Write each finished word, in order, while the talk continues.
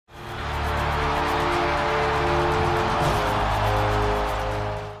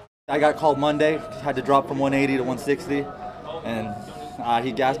I got called Monday, had to drop from 180 to 160, and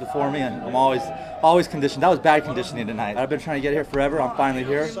he gassed before me, and I'm always conditioned. That was bad conditioning tonight. I've been trying to get here forever. I'm finally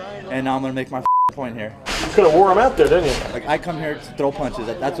here, and now I'm gonna make my point here. You could have wore him out there, didn't you? Like, I come here to throw punches.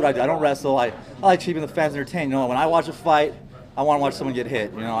 That's what I do. I don't wrestle. I like keeping the fans entertained. You know, when I watch a fight, I want to watch someone get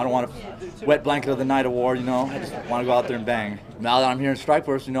hit. You know, I don't want a wet blanket of the night award. You know, I just want to go out there and bang. Now that I'm here in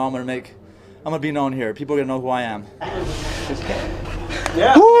Strikeforce, you know, I'm gonna be known here. People are gonna know who I am.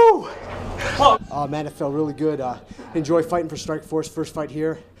 Yeah. Woo! Oh man, it felt really good. Enjoy fighting for Strikeforce. First fight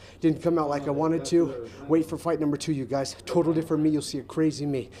here. Didn't come out like I wanted to. Wait for fight number 2, you guys. Total different me. You'll see a crazy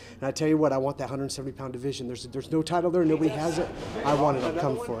me. And I tell you what, I want that 170-pound division. There's no title there. Nobody has it. I want it. I'm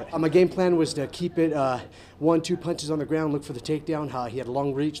coming for it. My game plan was to keep it 1-2 punches on the ground, look for the takedown. He had a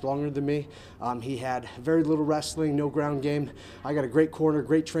long reach, longer than me. He had very little wrestling, no ground game. I got a great corner,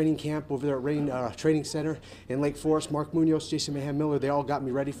 great training camp over there at Rain Training Center in Lake Forest. Mark Munoz, Jason Mayhem Miller, they all got me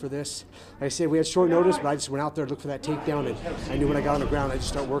ready for this. Like I said, we had short notice, but I just went out there to look for that takedown, and I knew when I got on the ground, I just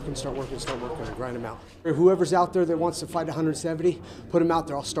start working, and grind them out. Whoever's out there that wants to fight 170, put them out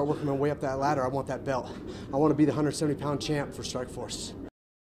there. I'll start working my way up that ladder. I want that belt. I want to be the 170-pound champ for Strikeforce.